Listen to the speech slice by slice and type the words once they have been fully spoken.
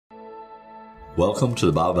Welcome to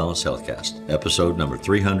the BioBalance Healthcast, episode number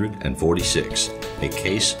 346, a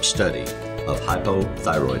case study of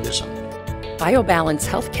hypothyroidism. BioBalance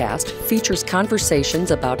Healthcast features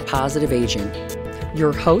conversations about positive aging.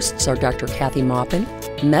 Your hosts are Dr. Kathy Maupin,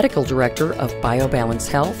 Medical Director of BioBalance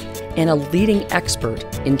Health and a leading expert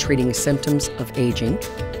in treating symptoms of aging,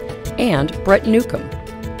 and Brett Newcomb,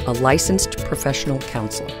 a licensed professional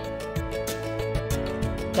counselor.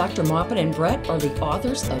 Dr. Maupin and Brett are the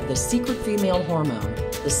authors of The Secret Female Hormone,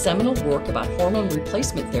 the seminal work about hormone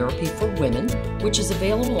replacement therapy for women, which is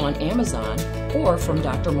available on Amazon or from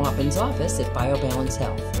Dr. Maupin's office at BioBalance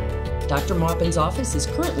Health. Dr. Maupin's office is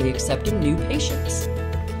currently accepting new patients.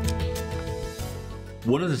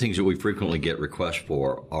 One of the things that we frequently get requests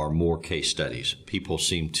for are more case studies. People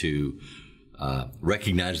seem to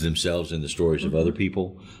recognize themselves in the stories of other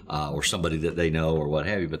people or somebody that they know or what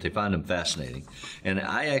have you, but they find them fascinating. And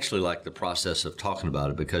I actually like the process of talking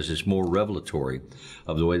about it because it's more revelatory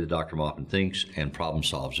of the way that Dr. Maupin thinks and problem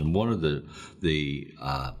solves. And one of the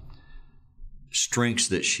strengths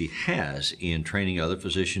that she has in training other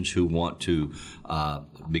physicians who want to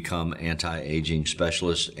become anti-aging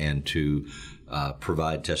specialists and to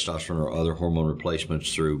provide testosterone or other hormone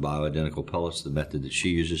replacements through bioidentical pellets, the method that she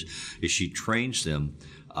uses, is she trains them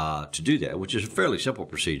to do that, which is a fairly simple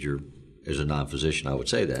procedure. As a non-physician, I would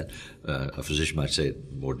say that. A physician might say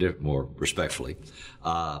it more respectfully.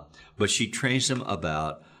 But she trains them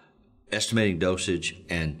about estimating dosage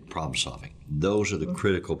and problem solving. Those are the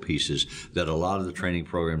critical pieces that a lot of the training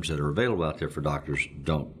programs that are available out there for doctors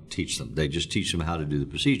don't teach them. They just teach them how to do the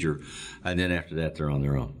procedure, and then after that, they're on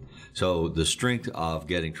their own. So the strength of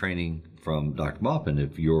getting training from Dr. Maupin,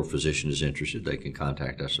 if your physician is interested, they can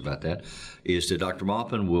contact us about that, is that Dr.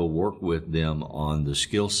 Maupin will work with them on the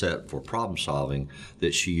skill set for problem solving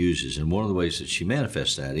that she uses. And one of the ways that she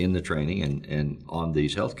manifests that in the training and on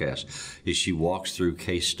these healthcasts is she walks through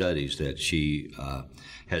case studies that she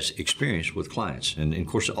has experienced with clients. And of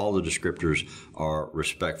course, all the descriptors are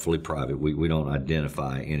respectfully private. We don't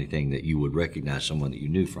identify anything that you would recognize someone that you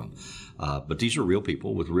knew from. But these are real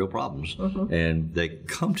people with real problems, and they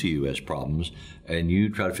come to you as problems, and you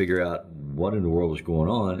try to figure out what in the world is going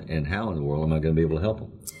on and how in the world am I going to be able to help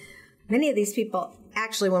them. Many of these people,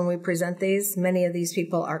 actually, when we present these, many of these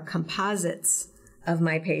people are composites of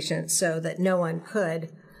my patients, so that no one could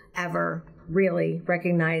ever really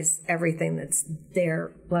recognize everything that's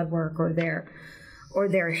their blood work or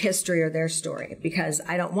their history or their story, because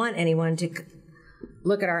I don't want anyone to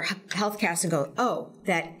look at our healthcast and go, "Oh,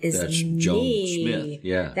 that's me. Joan Smith."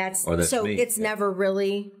 Yeah, that's so me. It's never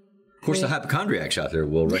really. Of course, the hypochondriacs out there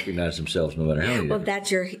will recognize themselves no matter how many. Well, that's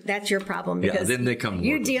your problem, because then they come.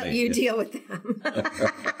 You deal with them.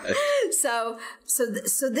 So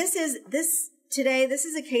this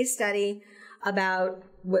is a case study about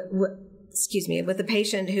with a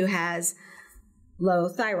patient who has low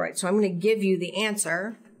thyroid. So I'm going to give you the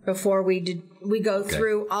answer before we go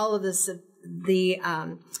through all of the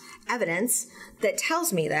evidence that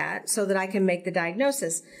tells me that, so that I can make the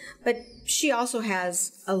diagnosis. But she also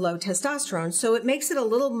has a low testosterone, so it makes it a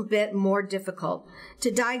little bit more difficult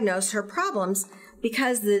to diagnose her problems,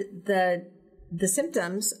 because the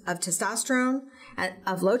symptoms of testosterone,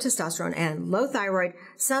 of low testosterone and low thyroid,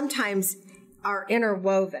 sometimes are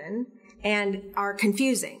interwoven and are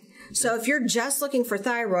confusing. So if you're just looking for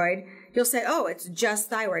thyroid, you'll say, oh, it's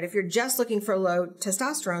just thyroid. If you're just looking for low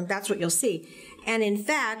testosterone, that's what you'll see. And in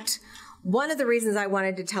fact, one of the reasons I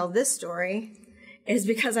wanted to tell this story is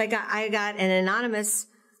because I got an anonymous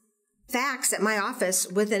fax at my office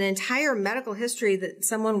with an entire medical history that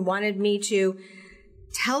someone wanted me to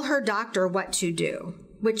tell her doctor what to do,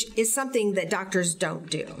 which is something that doctors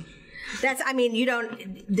don't do. The ethics of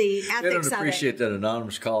it. They don't appreciate that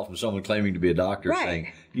anonymous call from someone claiming to be a doctor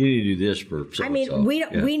saying, you need to do this for so-and-so.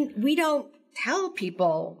 We don't tell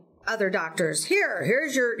people, other doctors,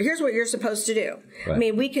 here's what you're supposed to do.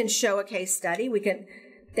 Right. We can show a case study.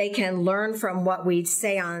 They can learn from what we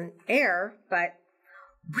say on air, but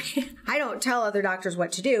I don't tell other doctors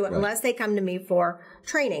what to do unless they come to me for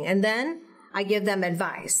training. And then I give them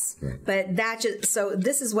advice. Right. But so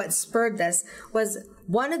this is what spurred this, was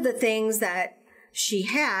one of the things that she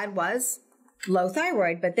had was low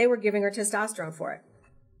thyroid, but they were giving her testosterone for it.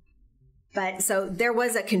 But so there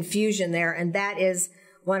was a confusion there, and that is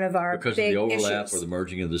one of our because big of the overlap issues. Or the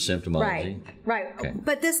merging of the symptomology. Right. Okay.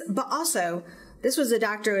 But also this was a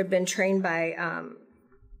doctor who had been trained by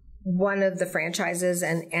one of the franchises,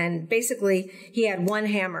 and basically he had one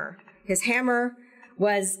hammer. His hammer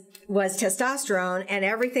was testosterone, and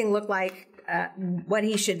everything looked like what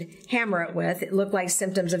he should hammer it with. It looked like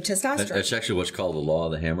symptoms of testosterone. That's actually what's called the law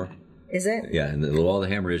of the hammer. Is it? Yeah, and all the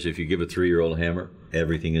hammer is, if you give a 3-year-old a hammer,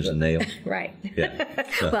 everything is a nail. Right. Yeah.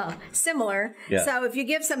 Well, similar. Yeah. So if you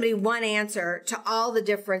give somebody one answer to all the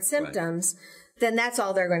different symptoms, then that's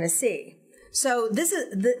all they're going to see. So this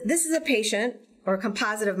is a patient, or a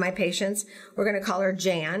composite of my patients. We're going to call her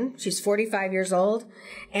Jan. She's 45 years old,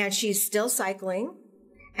 and she's still cycling,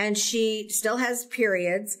 and she still has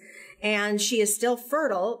periods, and she is still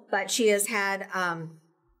fertile, but she has had...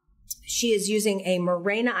 she is using a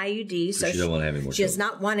Mirena IUD, so she doesn't want to have any more. She does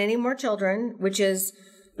not want any more children, which is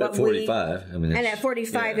at 45. And at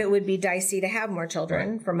 45, it would be dicey to have more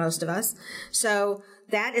children for most of us. So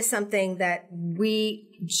that is something that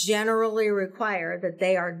we generally require, that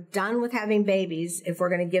they are done with having babies if we're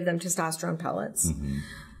going to give them testosterone pellets,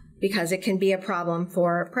 because it can be a problem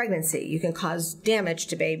for pregnancy. You can cause damage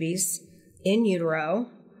to babies in utero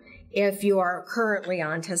if you are currently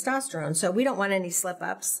on testosterone. So we don't want any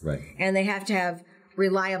slip-ups. Right. And they have to have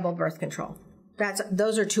reliable birth control. That's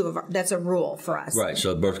a rule for us. Right.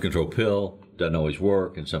 So the birth control pill doesn't always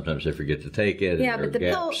work, and sometimes they forget to take it. Yeah, and but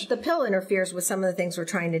the pill interferes with some of the things we're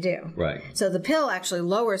trying to do. Right. So the pill actually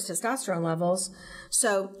lowers testosterone levels.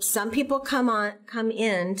 So some people come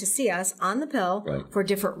in to see us on the pill for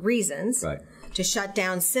different reasons. Right. To shut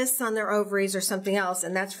down cysts on their ovaries or something else,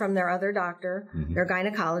 and that's from their other doctor, their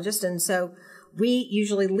gynecologist. And so we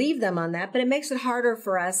usually leave them on that, but it makes it harder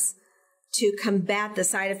for us to combat the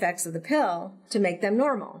side effects of the pill to make them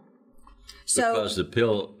normal. So, because the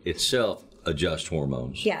pill itself adjusts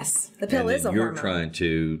hormones. Yes, the pill is a hormone. You're trying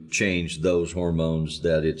to change those hormones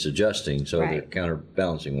that it's adjusting, so they're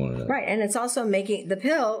counterbalancing one another. Right, and it's also making the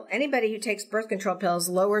pill, anybody who takes birth control pills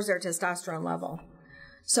lowers their testosterone level.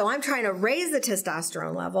 So I'm trying to raise the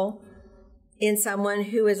testosterone level in someone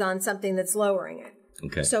who is on something that's lowering it.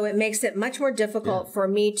 Okay. So it makes it much more difficult for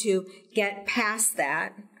me to get past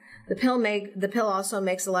that. The pill also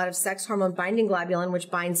makes a lot of sex hormone binding globulin,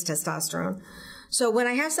 which binds testosterone. So when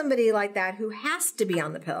I have somebody like that who has to be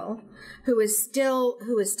on the pill, who is still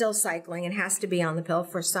cycling and has to be on the pill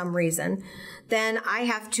for some reason, then I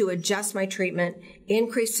have to adjust my treatment,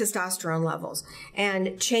 increase testosterone levels,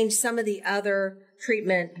 and change some of the other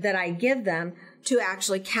treatment that I give them to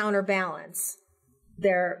actually counterbalance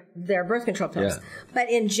their birth control pills. Yeah. But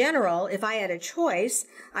in general, if I had a choice,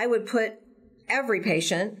 I would put every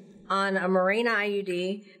patient on a Mirena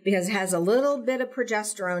IUD because it has a little bit of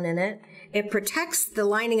progesterone in it. It protects the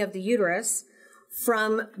lining of the uterus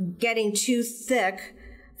from getting too thick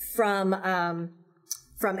from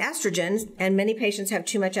estrogen, and many patients have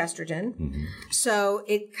too much estrogen. So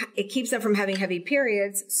it keeps them from having heavy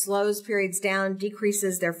periods, slows periods down,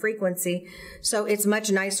 decreases their frequency. So it's much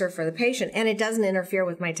nicer for the patient, and it doesn't interfere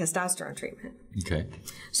with my testosterone treatment. Okay.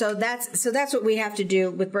 So that's what we have to do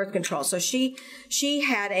with birth control. So she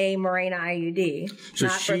had a Mirena IUD, so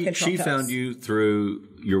not birth control she pills. found you through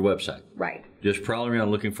your website. Right. Just prowling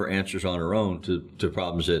around looking for answers on her own to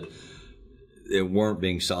problems that it weren't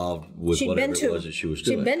being solved with whatever it was that she was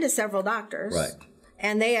doing. She'd been to several doctors. Right.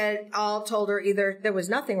 And they had all told her either there was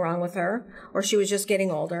nothing wrong with her, or she was just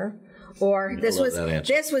getting older, or this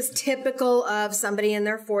was typical of somebody in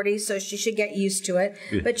their 40s, so she should get used to it.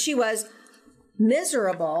 Yeah. But she was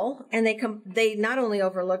miserable, and they not only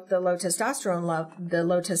overlooked the low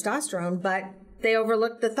testosterone, but they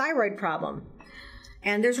overlooked the thyroid problem.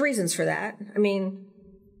 And there's reasons for that. I mean,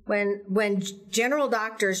 when general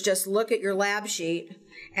doctors just look at your lab sheet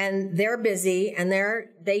and they're busy and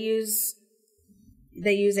they use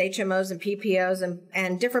HMOs and PPOs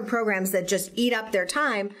and different programs that just eat up their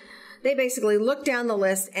time, they basically look down the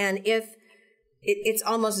list, and if it's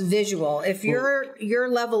almost visual. If your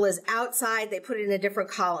level is outside, they put it in a different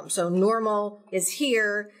column. So normal is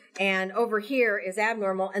here, and over here is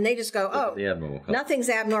abnormal, and they just go, oh, nothing's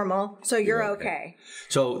abnormal, so you're okay.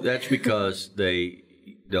 So that's because they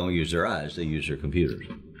don't use their eyes, they use their computers.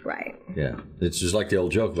 Right. Yeah. It's just like the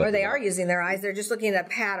old joke about or they are using their eyes, they're just looking at a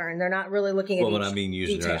pattern. They're not really looking at but I mean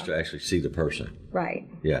using their eyes to actually see the person. Right.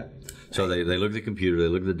 Yeah. So they look at the computer, they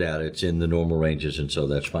look at the data, it's in the normal ranges, and so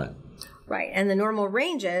that's fine. Right. And the normal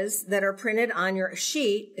ranges that are printed on your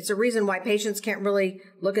sheet, it's a reason why patients can't really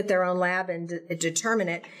look at their own lab and determine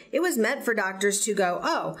it. It was meant for doctors to go,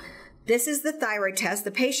 oh, this is the thyroid test.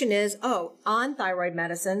 The patient is, on thyroid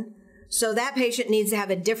medicine. So that patient needs to have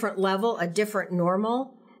a different level, a different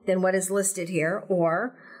normal than what is listed here.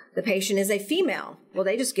 Or the patient is a female. Well,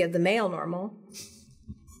 they just give the male normal.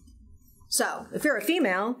 So if you're a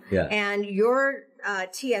female and your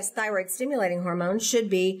TS thyroid stimulating hormone should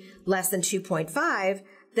be less than 2.5,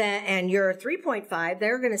 and you're 3.5,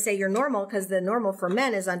 they're going to say you're normal because the normal for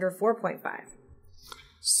men is under 4.5.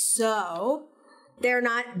 So They're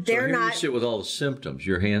not. You sit with all the symptoms.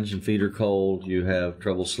 Your hands and feet are cold. You have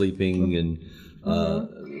trouble sleeping, and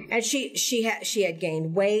and she had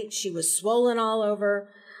gained weight. She was swollen all over.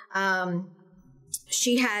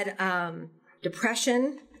 She had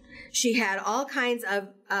depression. She had all kinds of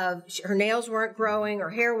her nails weren't growing.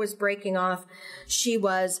 Her hair was breaking off. She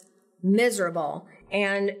was miserable.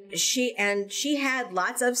 And she had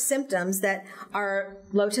lots of symptoms that are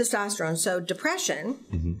low testosterone. So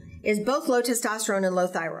depression is both low testosterone and low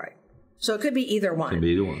thyroid. So it could be either one. Could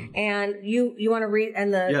be either one. And you want to read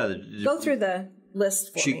and go through the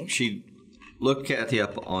list for me. She looked Kathy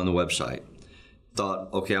up on the website,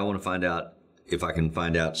 thought, okay, I want to find out if I can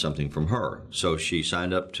find out something from her. So she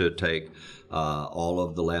signed up to take all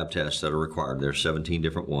of the lab tests that are required. There are 17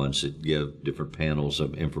 different ones that give different panels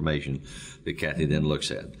of information that Kathy then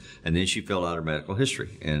looks at. And then she filled out her medical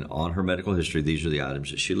history. And on her medical history, these are the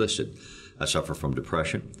items that she listed. I suffer from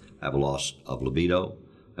depression, I have a loss of libido,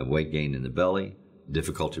 I have weight gain in the belly,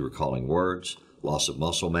 difficulty recalling words, loss of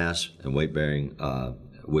muscle mass and weight-bearing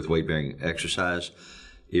exercise,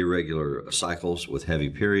 irregular cycles with heavy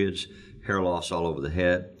periods, hair loss all over the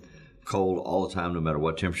head, cold all the time no matter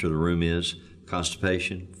what temperature the room is,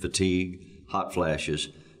 constipation, fatigue, hot flashes,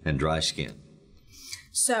 and dry skin.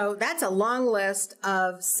 So that's a long list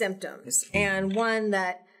of symptoms, and one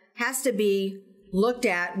that has to be looked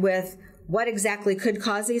at with what exactly could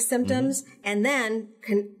cause these symptoms, and then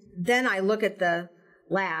I look at the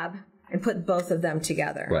lab and put both of them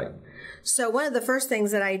together. Right. So one of the first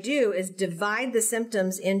things that I do is divide the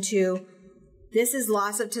symptoms into this is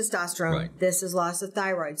loss of testosterone. Right. This is loss of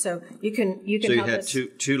thyroid. So you can. So you had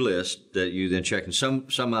two lists that you then check, and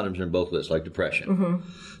some items are in both lists, like depression.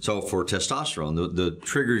 So for testosterone, the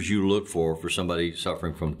triggers you look for somebody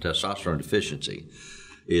suffering from testosterone deficiency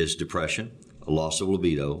is depression, a loss of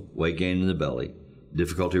libido, weight gain in the belly,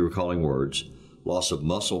 difficulty recalling words, loss of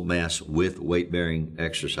muscle mass with weight-bearing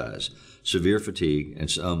exercise, severe fatigue, and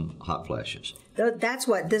some hot flashes. That's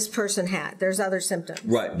what this person had. There's other symptoms.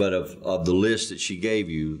 Right, but of the list that she gave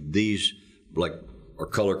you, these are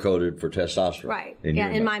color-coded for testosterone. Right,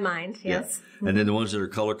 in my mind, yes. Yeah. And then the ones that are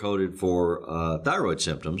color-coded for thyroid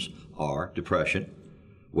symptoms are depression,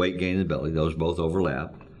 weight gain in the belly, those both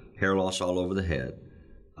overlap, hair loss all over the head,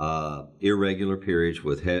 irregular periods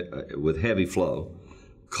with heavy flow,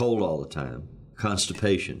 cold all the time,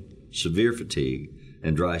 constipation, severe fatigue,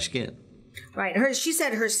 and dry skin. Right. She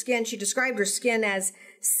said her skin, she described her skin as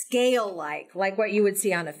scale-like, like what you would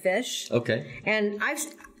see on a fish. Okay. And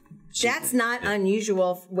that's not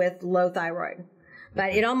unusual with low thyroid.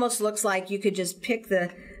 But it almost looks like you could just pick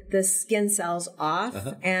the skin cells off,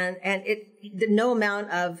 and no amount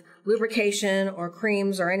of lubrication or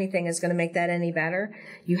creams or anything is going to make that any better.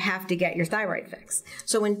 You have to get your thyroid fixed.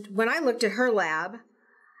 So when I looked at her lab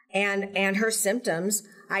and her symptoms,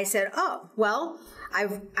 I said, oh, well,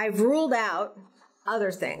 I've ruled out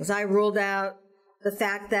other things. I ruled out the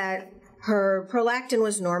fact that her prolactin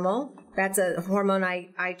was normal. That's a hormone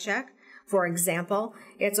I check. For example,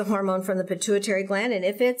 it's a hormone from the pituitary gland, and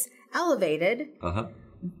if it's elevated,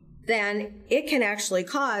 then it can actually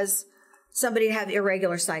cause somebody to have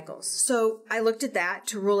irregular cycles. So I looked at that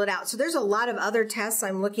to rule it out. So there's a lot of other tests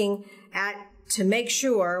I'm looking at to make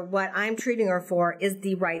sure what I'm treating her for is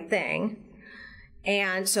the right thing.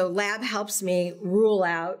 And so lab helps me rule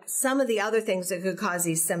out some of the other things that could cause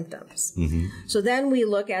these symptoms. So then we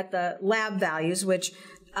look at the lab values, which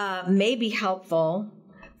may be helpful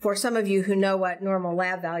for some of you who know what normal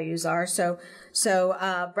lab values are. So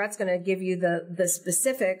Brett's going to give you the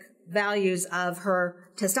specific values of her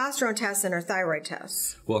testosterone tests and her thyroid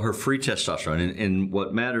tests. Well, her free testosterone, and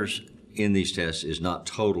what matters in these tests is not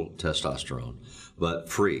total testosterone, but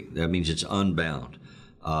free. That means it's unbound.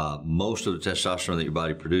 Most of the testosterone that your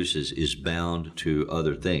body produces is bound to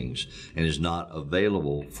other things and is not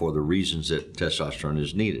available for the reasons that testosterone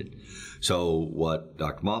is needed. So what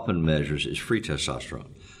Dr. Maupin measures is free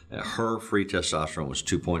testosterone. Her free testosterone was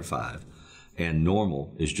 2.5, and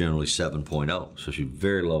normal is generally 7.0. So she's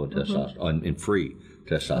very low in testosterone, in free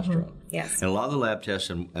testosterone. Yes. And a lot of the lab tests,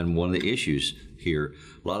 and one of the issues here,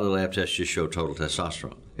 a lot of the lab tests just show total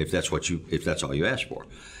testosterone, if that's all you ask for.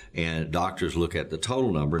 And doctors look at the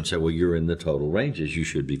total number and say, well, you're in the total ranges, you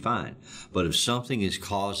should be fine. But if something is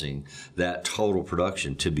causing that total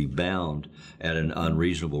production to be bound at an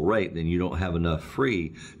unreasonable rate, then you don't have enough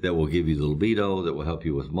free that will give you the libido, that will help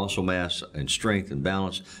you with muscle mass and strength and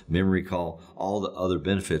balance, memory recall, all the other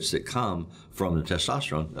benefits that come from the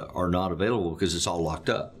testosterone are not available because it's all locked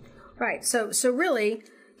up. Right. So really,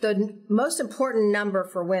 the most important number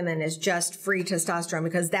for women is just free testosterone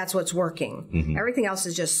because that's what's working. Everything else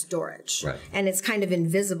is just storage. Right. And it's kind of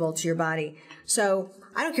invisible to your body. So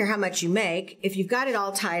I don't care how much you make. If you've got it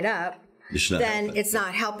all tied up, then it's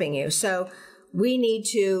not helping you. So we need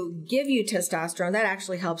to give you testosterone. That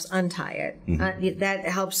actually helps untie it. That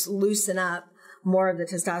helps loosen up more of the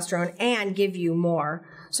testosterone and give you more.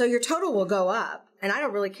 So your total will go up. And I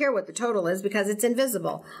don't really care what the total is because it's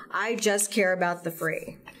invisible. I just care about the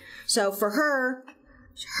free. So for her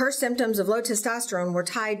symptoms of low testosterone were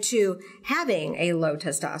tied to having a low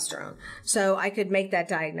testosterone. So I could make that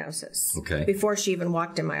diagnosis before she even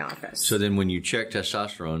walked in my office. So then when you check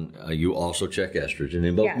testosterone, you also check estrogen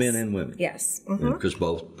in both men and women. Yes. Because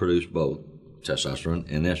both produce both testosterone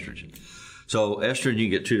and estrogen. So estrogen, you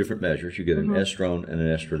get two different measures. You get an estrone and an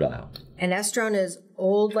estradiol. And estrone is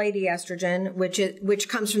old lady estrogen, which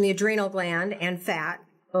comes from the adrenal gland and fat,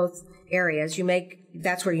 both areas.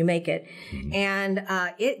 That's where you make it. And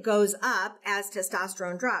it goes up as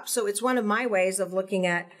testosterone drops. So it's one of my ways of looking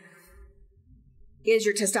at, is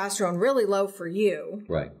your testosterone really low for you?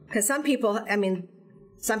 Right. Because some people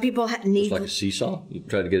need... It's like a seesaw. You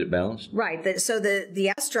try to get it balanced. Right. So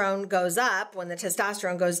the estrone goes up when the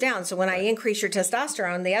testosterone goes down. So when I increase your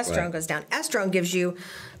testosterone, the estrone goes down. Estrone gives you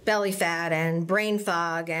belly fat and brain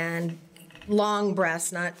fog and long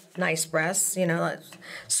breasts, not nice breasts,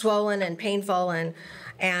 swollen and painful,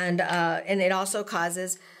 and it also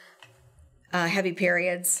causes heavy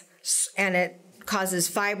periods, and it causes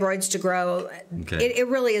fibroids to grow. It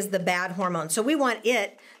really is the bad hormone. So we want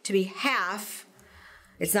it to be half.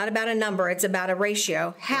 It's not about a number, it's about a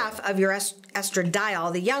ratio. Half of your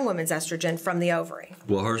estradiol, the young woman's estrogen, from the ovary.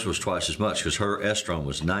 Well, hers was twice as much because her estrone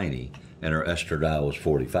was 90 and her estradiol was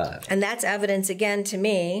 45. And that's evidence, again, to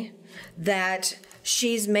me, that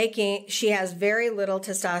she has very little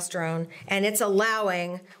testosterone, and it's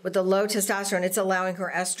allowing, with the low testosterone, it's allowing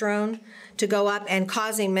her estrone to go up and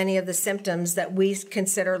causing many of the symptoms that we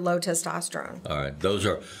consider low testosterone. All right.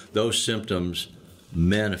 Those symptoms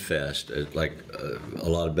manifest as like a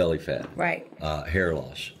lot of belly fat, right? Hair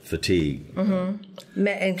loss, fatigue,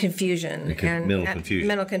 and confusion, and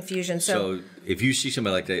mental confusion. So if you see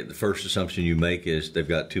somebody like that, the first assumption you make is they've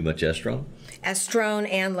got too much estrone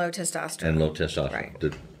and low testosterone,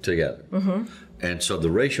 right, together. And so the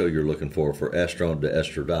ratio you're looking for estrone to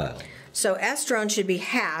estradiol. So estrone should be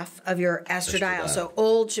half of your estradiol. So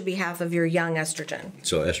old should be half of your young estrogen.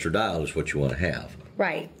 So estradiol is what you want to have.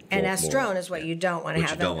 Right. And estrone is what you don't want to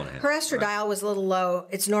have. Her estradiol was a little low.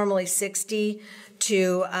 It's normally 60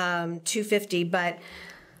 to 250, but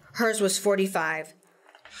hers was 45.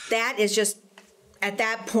 That is just at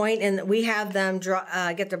that point, and we have them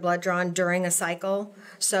get their blood drawn during a cycle.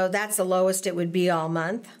 So that's the lowest it would be all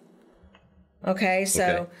month. Okay,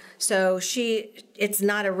 so it's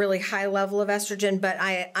not a really high level of estrogen, but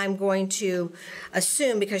I'm going to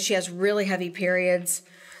assume, because she has really heavy periods,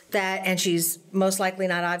 and she's most likely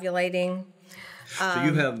not ovulating. So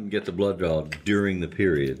you have them get the blood draw during the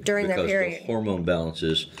period. During the period. Because the hormone balance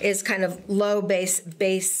is kind of low base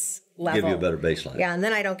level. Give you a better baseline. Yeah, and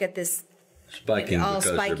then I don't get this spiking because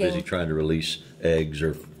they're busy trying to release eggs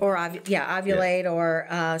or ovulate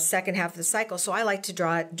or second half of the cycle. So I like to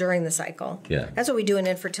draw it during the cycle. Yeah. That's what we do in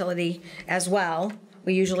infertility as well.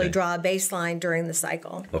 We usually draw a baseline during the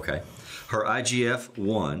cycle. Okay. Her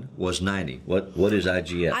IGF-1 was 90. What is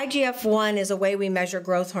IGF? IGF-1 is a way we measure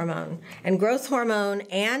growth hormone. And growth hormone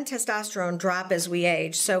and testosterone drop as we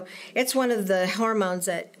age. So it's one of the hormones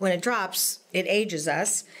that when it drops, it ages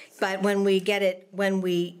us. But when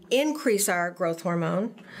we increase our growth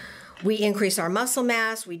hormone, we increase our muscle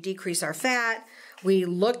mass, we decrease our fat, we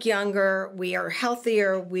look younger, we are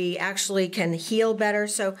healthier, we actually can heal better.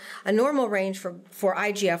 So a normal range for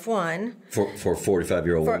IGF-1. For a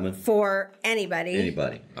 45-year-old woman? For anybody.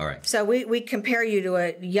 Anybody, all right. So we compare you to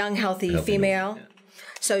a young, healthy female. Yeah.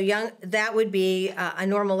 So that would be, a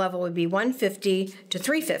normal level would be 150 to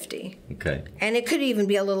 350. Okay. And it could even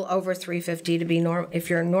be a little over 350 to be normal if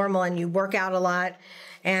you're normal and you work out a lot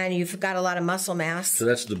and you've got a lot of muscle mass. So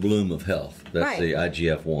that's the bloom of health. That's the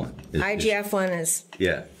IGF-1. IGF-1 is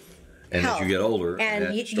And health. As you get older and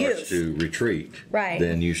that starts to retreat,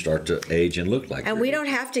 then you start to age and look like. And we don't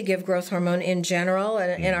have to give growth hormone in general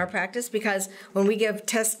in our practice, because when we give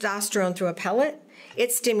testosterone through a pellet,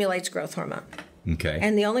 it stimulates growth hormone. Okay.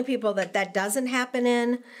 And the only people that doesn't happen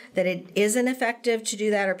in, that it isn't effective to do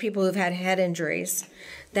that, are people who've had head injuries.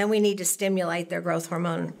 Then we need to stimulate their growth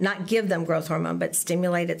hormone, not give them growth hormone, but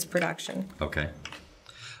stimulate its production. Okay.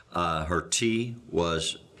 Her T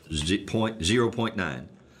was 0.9,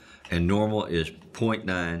 and normal is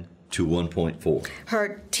 0.9 to 1.4.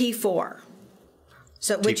 Her T4.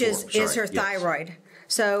 So, which T4, is her thyroid.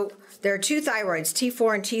 So there are two thyroids,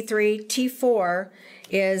 T4 and T3. T4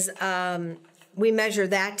 is, we measure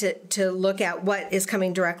that to look at what is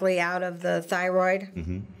coming directly out of the thyroid.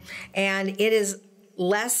 Mm-hmm. And it is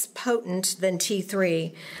less potent than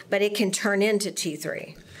T3, but it can turn into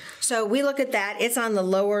T3. So we look at that. It's on the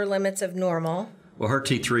lower limits of normal. Well, her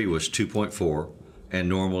T3 was 2.4, and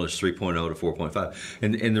normal is 3.0 to 4.5.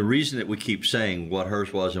 And the reason that we keep saying what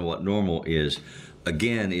hers was and what normal is,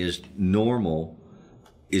 again, is normal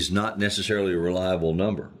is not necessarily a reliable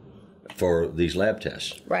number for these lab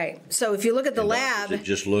tests. Right. So if you look at the lab,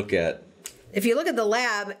 just look at. If you look at the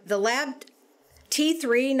lab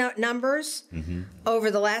T3 numbers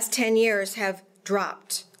over the last 10 years have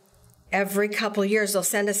dropped. Every couple of years, they'll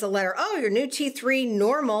send us a letter. Oh, your new T3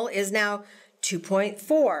 normal is now 2.4,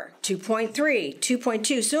 2.3,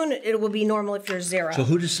 2.2. Soon it will be normal if you're 0. So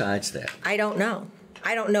who decides that? I don't know.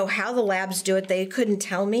 I don't know how the labs do it. They couldn't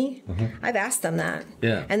tell me. I've asked them that.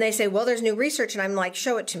 Yeah. And they say, well, there's new research. And I'm like,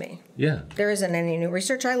 show it to me. Yeah. There isn't any new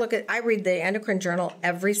research. I read the endocrine journal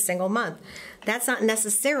every single month. That's not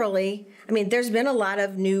necessarily, I mean, there's been a lot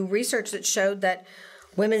of new research that showed that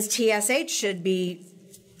women's TSH should be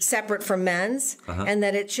separate from men's and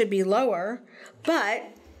that it should be lower, but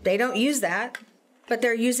they don't use that. But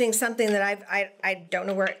they're using something that I don't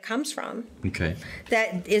know where it comes from. Okay.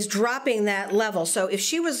 That is dropping that level. So if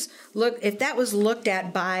that was looked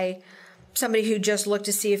at by somebody who just looked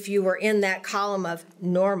to see if you were in that column of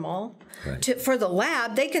normal, for the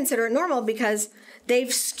lab, they consider it normal because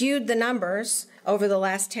they've skewed the numbers over the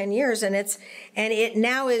last 10 years, and it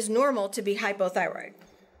now is normal to be hypothyroid.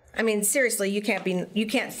 I mean, seriously, you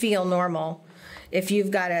can't feel normal if you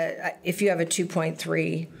have a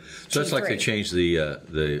 2.3. So it's like they changed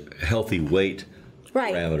the healthy weight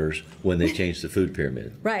parameters when they changed the food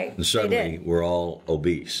pyramid. Right. And suddenly we're all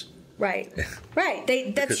obese. Right. Right.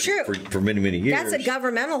 That's true. For many, many years. That's a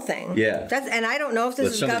governmental thing. Yeah. And I don't know if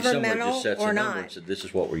this is governmental just sets or a not. And said, this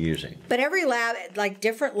is what we're using. But every lab, like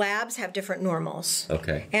different labs, have different normals.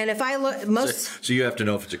 Okay. And if I look, So you have to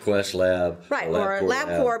know if it's a Quest lab, right, or a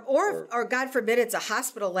LabCorp, or God forbid, it's a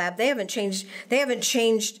hospital lab. They haven't changed.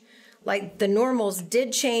 Like the normals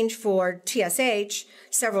did change for TSH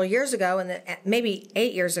several years ago, and maybe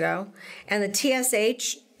 8 years ago, and the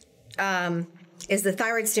TSH. Is the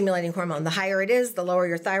thyroid stimulating hormone. The higher it is, the lower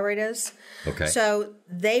your thyroid is. Okay. So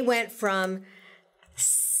they went from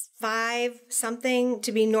 5 something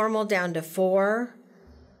to be normal down to 4.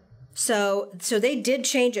 So they did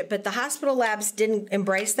change it, but the hospital labs didn't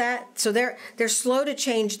embrace that. So they're slow to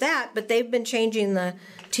change that, but they've been changing the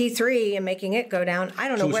T3 and making it go down. I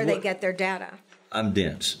don't know where they get their data. I'm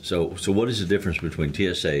dense. So what is the difference between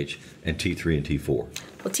TSH and T3 and T4?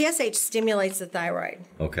 Well, TSH stimulates the thyroid.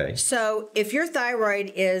 Okay. So if your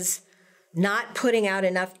thyroid is not putting out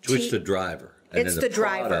enough it's the driver. And it's the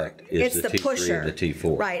driver. It's the T3 pusher. And the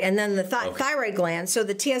T4. Right. And then the thyroid gland. So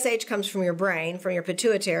the TSH comes from your brain, from your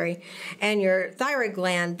pituitary, and your thyroid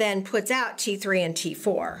gland then puts out T3 and T4.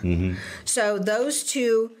 Mm-hmm. So those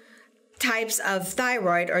two types of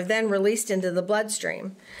thyroid are then released into the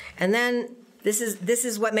bloodstream. And then this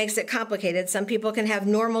is what makes it complicated. Some people can have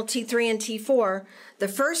normal T3 and T4. The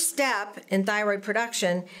first step in thyroid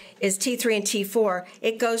production is T3 and T4.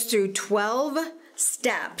 It goes through 12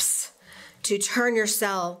 steps to turn your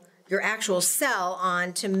actual cell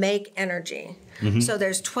on to make energy. Mm-hmm. So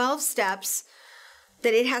there's 12 steps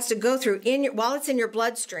that it has to go through while it's in your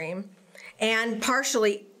bloodstream, and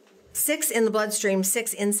partially 6 in the bloodstream,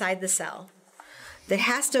 6 inside the cell. That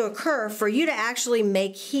has to occur for you to actually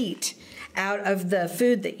make heat out of the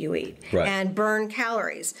food that you eat and burn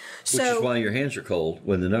calories. Which is why your hands are cold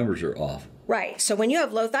when the numbers are off. Right. So when you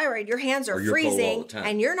have low thyroid, your hands are freezing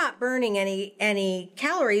and you're not burning any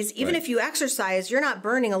calories. Even if you exercise, you're not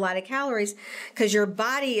burning a lot of calories because your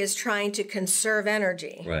body is trying to conserve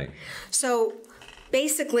energy. Right. So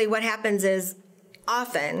basically what happens is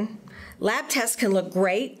often lab tests can look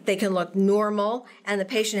great, they can look normal, and the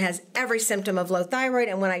patient has every symptom of low thyroid,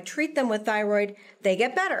 and when I treat them with thyroid, they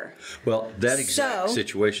get better. Well, that exact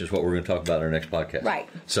situation is what we're going to talk about in our next podcast. Right.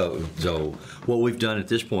 So what we've done at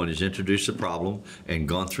this point is introduce the problem and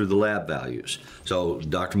gone through the lab values. So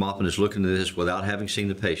Dr. Maupin is looking at this without having seen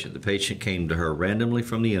the patient. The patient came to her randomly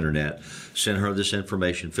from the internet, sent her this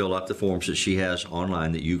information, filled out the forms that she has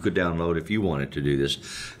online that you could download if you wanted to do this,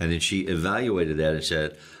 and then she evaluated that and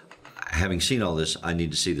said, having seen all this, I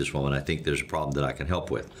need to see this woman. I think there's a problem that I can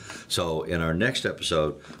help with. So in our next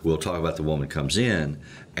episode, we'll talk about the woman comes in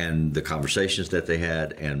and the conversations that they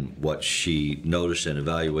had and what she noticed and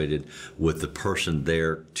evaluated with the person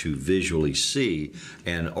there to visually see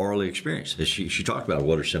and orally experience. She talked about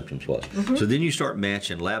what her symptoms was. So then you start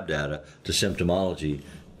matching lab data to symptomology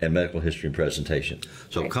and medical history and presentation.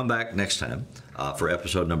 So come back next time for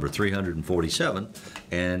episode number 347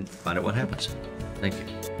 and find out what happens. Thank you.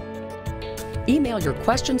 Email your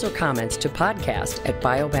questions or comments to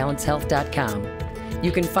podcast@biobalancehealth.com.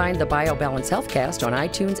 You can find the BioBalance Healthcast on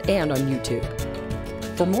iTunes and on YouTube.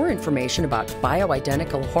 For more information about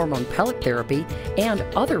bioidentical hormone pellet therapy and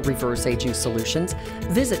other reverse aging solutions,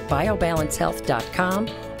 visit biobalancehealth.com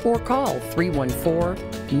or call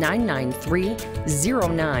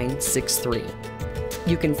 314-993-0963.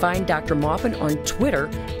 You can find Dr. Maupin on Twitter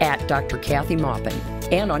 @Dr. Kathy Maupin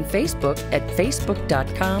and on Facebook at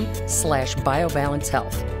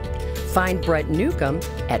facebook.com/biobalancehealth. Find Brett Newcomb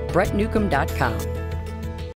at brettnewcomb.com.